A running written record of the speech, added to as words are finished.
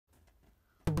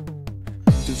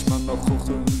is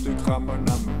maandagochtend, ik ga maar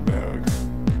naar mijn werk.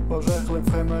 Was eigenlijk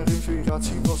vrij, maar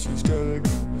inspiratie was niet sterk.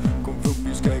 Kom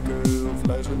filmpjes kijken of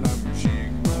luisteren naar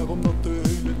muziek, maar om dat de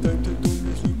hele tijd te doen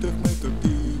is niet echt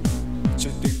methodiek.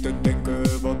 Zit ik te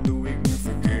denken, wat doe ik nu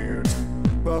verkeerd?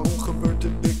 Waarom gebeurt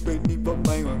het, ik weet niet wat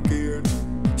mij mankeert.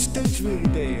 Steeds weer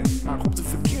ideeën, maar op de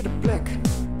verkeerde plek.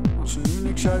 Als er nu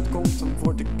niks uitkomt, dan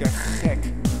word ik echt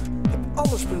gek. Heb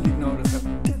alles wat ik nodig heb,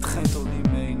 dit ga je toch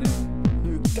niet menen.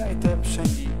 Nu ik tijd heb, zijn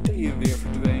die ideeën weer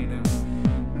verdwenen.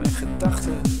 Mijn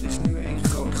gedachte is nu één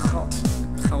groot gat.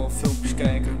 Ik ga wel filmpjes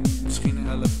kijken, misschien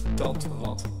helpt dat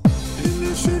wat. In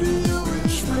de studio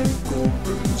is mijn kop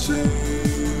een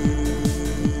zeef.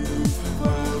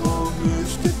 Waarom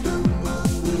is dit de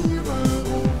manier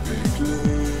waarop ik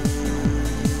leef?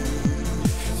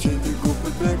 Zit ik op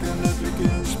het plek en heb ik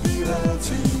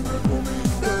inspiratie, maar kom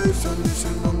ik thuis, dan is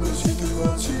een andere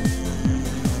situatie.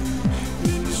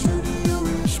 In de studio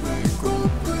is mijn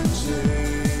kop een zeef.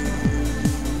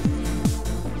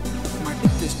 Maar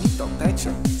dit is niet altijd zo,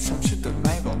 soms zit het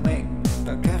mij wel mee.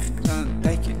 Dan krijg ik na een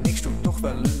tijdje niks, doe toch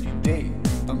wel een idee.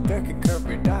 Dan werk ik er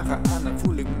weer dagen aan en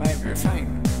voel ik mij weer fijn.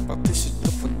 Wat is het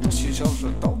toch fantastisch als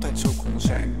het altijd zo kon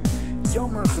zijn.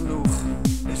 Jammer genoeg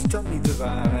is dat niet de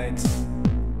waarheid.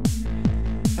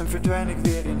 En verdwijn ik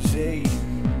weer in zee.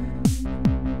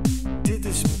 Dit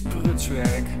is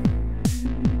prutswerk.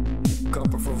 Ik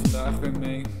kap er voor vandaag weer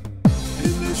mee.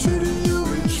 In de studio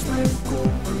is mijn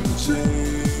kop een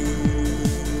zeef.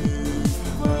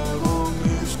 Waarom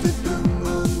is dit de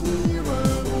manier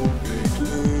waarop ik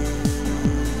leef?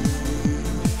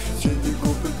 Zit ik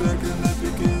op het plek en heb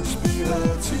ik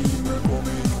inspiratie, maar kom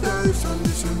ik thuis, dan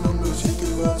is een andere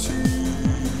situatie.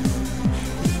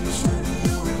 In de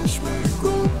studio is mijn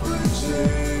kop een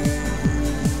zeef.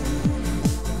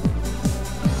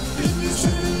 In de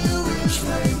studio is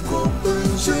mijn kop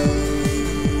een zeef.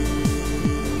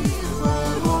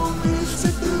 Waarom is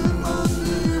dit de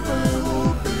manier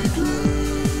waarop ik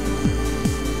leef?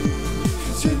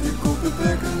 Zit ik op de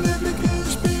plek en heb ik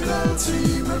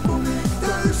inspiratie, maar kom ik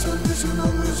thuis, dan is een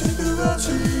andere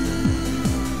situatie.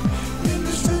 In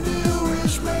de studio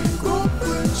is mijn kop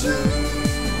een zeef.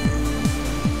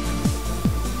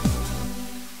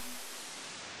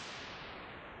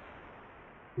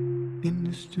 In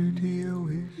de studio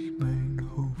is mijn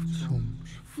hoofd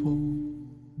soms vol.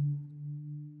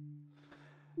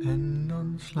 En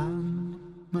dan slaan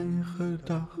mijn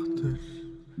gedachtes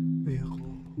weer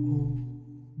op hol.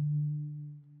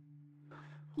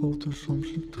 Rolt er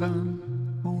soms een traan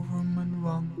over mijn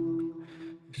wang,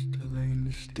 is het alleen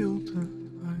de stilte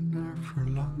waar ik naar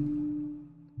verlang.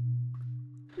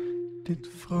 Dit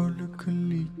vrolijke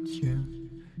liedje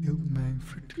hield mijn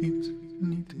verdriet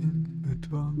niet in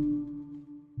bedwang.